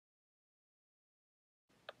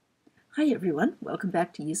Hi everyone, welcome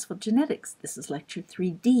back to Useful Genetics. This is lecture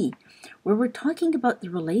 3D, where we're talking about the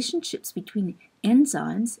relationships between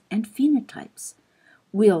enzymes and phenotypes.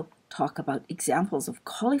 We'll talk about examples of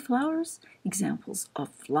cauliflowers, examples of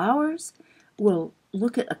flowers. We'll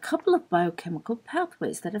look at a couple of biochemical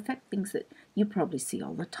pathways that affect things that you probably see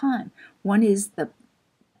all the time. One is the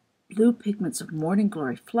blue pigments of morning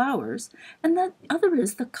glory flowers, and the other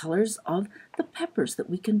is the colors of the peppers that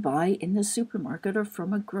we can buy in the supermarket or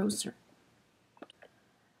from a grocer.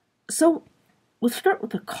 So we'll start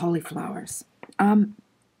with the cauliflowers.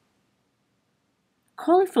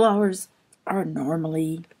 Cauliflowers are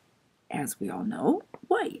normally, as we all know,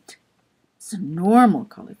 white. It's a normal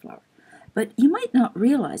cauliflower. But you might not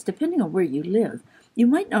realize, depending on where you live, you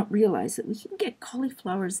might not realize that we can get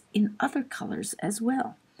cauliflowers in other colors as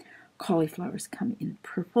well. Cauliflowers come in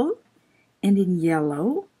purple and in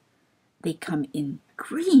yellow. They come in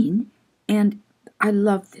green, and I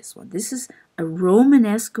love this one. This is a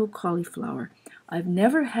Romanesco cauliflower. I've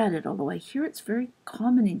never had it, although I hear it's very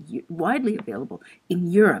common and widely available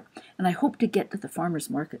in Europe. And I hope to get to the farmer's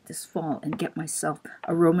market this fall and get myself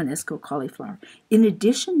a Romanesco cauliflower. In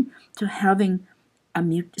addition to having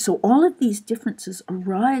so all of these differences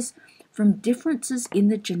arise from differences in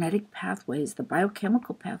the genetic pathways, the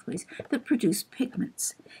biochemical pathways that produce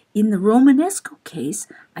pigments. In the Romanesco case,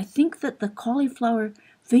 I think that the cauliflower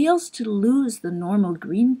fails to lose the normal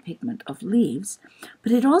green pigment of leaves,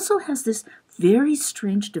 but it also has this very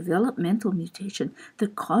strange developmental mutation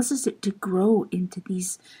that causes it to grow into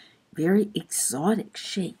these very exotic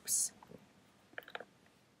shapes.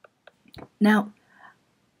 Now,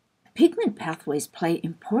 pigment pathways play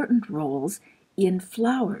important roles in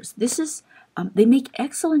flowers. They make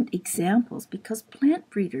excellent examples because plant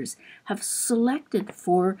breeders have selected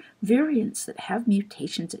for variants that have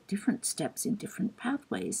mutations at different steps in different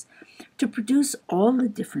pathways to produce all the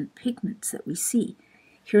different pigments that we see.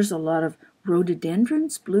 Here's a lot of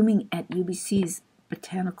rhododendrons blooming at UBC's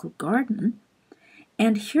botanical garden.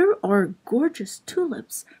 And here are gorgeous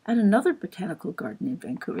tulips at another botanical garden in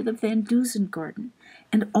Vancouver, the Van Dusen Garden.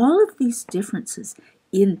 And all of these differences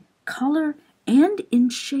in color and in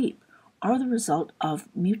shape are the result of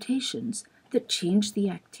mutations that change the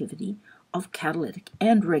activity of catalytic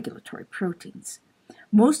and regulatory proteins.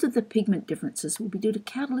 Most of the pigment differences will be due to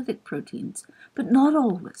catalytic proteins, but not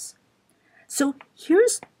always. So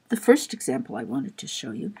here's the first example I wanted to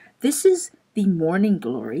show you. This is the morning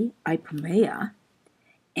glory, Ipomea.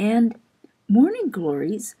 And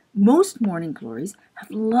most morning glories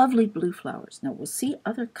have lovely blue flowers. Now we'll see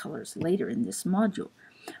other colors later in this module,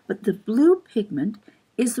 but the blue pigment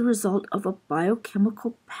is the result of a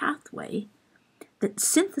biochemical pathway that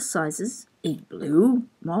synthesizes a blue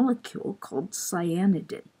molecule called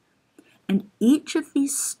cyanidin. And each of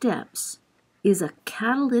these steps is a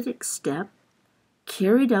catalytic step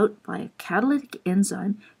carried out by a catalytic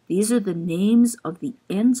enzyme. These are the names of the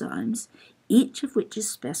enzymes, each of which is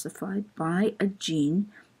specified by a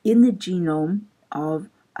gene in the genome of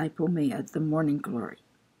Ipomea, the morning glory.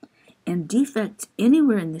 And defects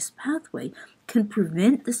anywhere in this pathway can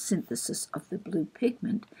prevent the synthesis of the blue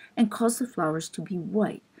pigment and cause the flowers to be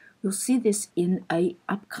white. You'll see this in an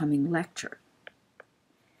upcoming lecture.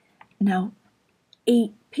 Now,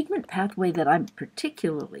 a pigment pathway that I'm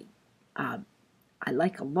particularly, I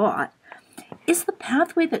like a lot, is the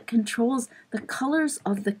pathway that controls the colors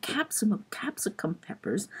of the capsicum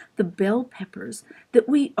peppers, the bell peppers, that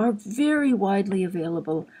we are very widely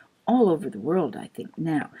available all over the world, I think,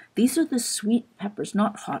 now. These are the sweet peppers,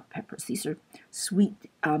 not hot peppers. These are sweet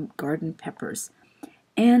garden peppers.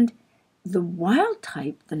 And the wild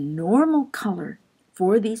type, the normal color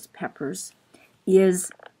for these peppers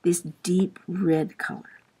is this deep red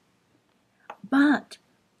color. But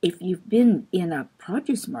if you've been in a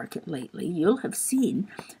produce market lately, you'll have seen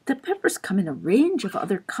that peppers come in a range of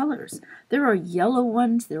other colors. There are yellow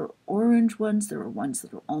ones, there are orange ones, there are ones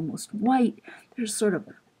that are almost white, there's sort of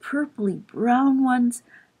purpley brown ones,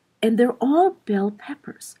 and they're all bell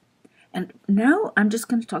peppers. And now I'm just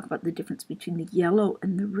going to talk about the difference between the yellow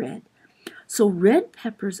and the red. So red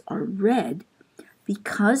peppers are red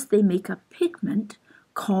because they make a pigment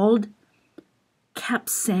called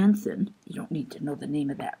capsanthin. You don't need to know the name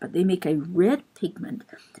of that, but they make a red pigment.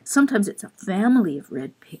 Sometimes it's a family of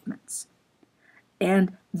red pigments.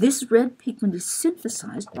 And this red pigment is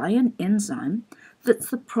synthesized by an enzyme that's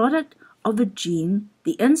the product of a gene.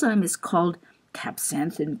 The enzyme is called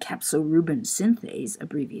capsanthin capsorubin synthase,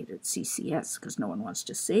 abbreviated CCS, because no one wants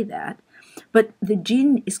to say that. But the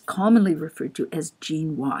gene is commonly referred to as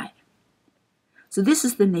gene Y. So this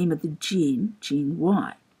is the name of the gene, gene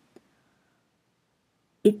Y.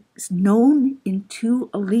 It's known in two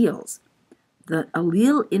alleles. The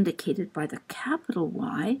allele indicated by the capital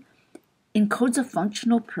Y encodes a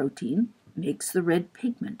functional protein, makes the red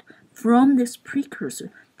pigment. From this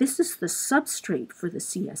precursor, this is the substrate for the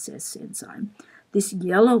CSS enzyme, this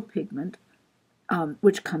yellow pigment,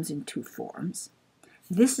 which comes in two forms.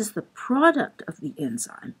 This is the product of the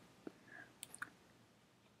enzyme.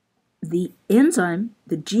 The enzyme,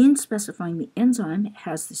 the gene specifying the enzyme,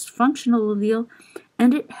 has this functional allele,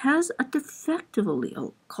 and it has a defective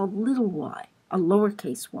allele called little y, a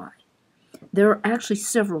lowercase y. There are actually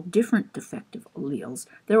several different defective alleles.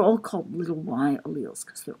 They're all called little y alleles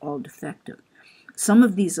because they're all defective. Some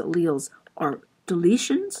of these alleles are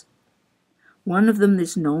deletions. One of them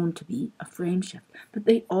is known to be a frame shift, but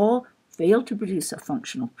they all fail to produce a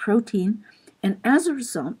functional protein. And as a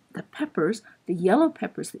result, the peppers, the yellow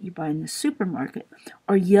peppers that you buy in the supermarket,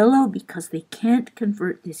 are yellow because they can't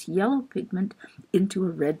convert this yellow pigment into a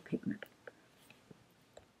red pigment.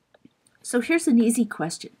 So here's an easy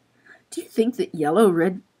question. Do you think that yellow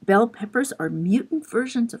red bell peppers are mutant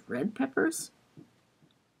versions of red peppers?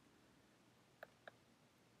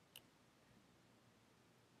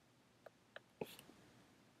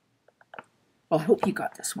 Well, I hope you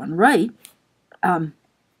got this one right.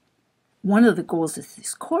 One of the goals of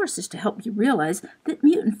this course is to help you realize that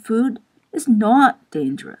mutant food is not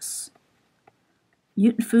dangerous.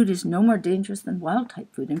 Mutant food is no more dangerous than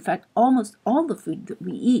wild-type food. In fact, almost all the food that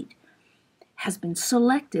we eat has been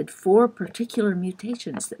selected for particular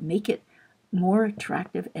mutations that make it more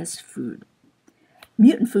attractive as food.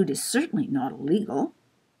 Mutant food is certainly not illegal.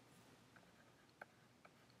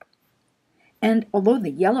 And although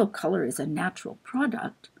the yellow color is a natural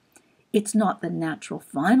product, it's not the natural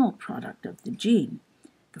final product of the gene.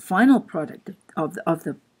 The final product of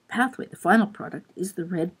the pathway, the final product, is the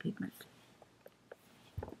red pigment.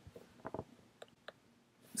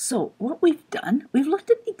 So what we've done, we've looked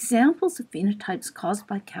at examples of phenotypes caused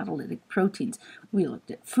by catalytic proteins. We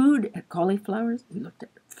looked at food, at cauliflowers. We looked at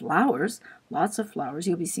flowers, lots of flowers.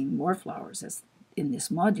 You'll be seeing more flowers as in this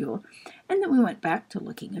module. And then we went back to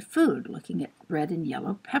looking at food, looking at red and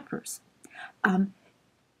yellow peppers.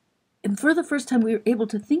 And for the first time, we were able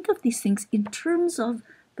to think of these things in terms of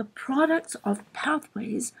the products of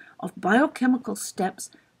pathways, of biochemical steps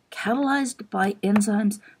catalyzed by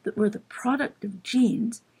enzymes that were the product of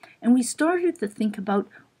genes. And we started to think about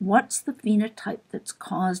what's the phenotype that's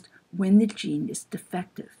caused when the gene is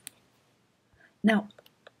defective. Now,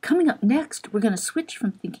 coming up next, we're going to switch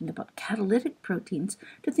from thinking about catalytic proteins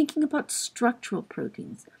to thinking about structural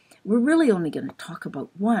proteins. We're really only going to talk about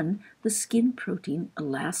one, the skin protein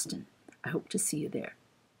elastin. I hope to see you there.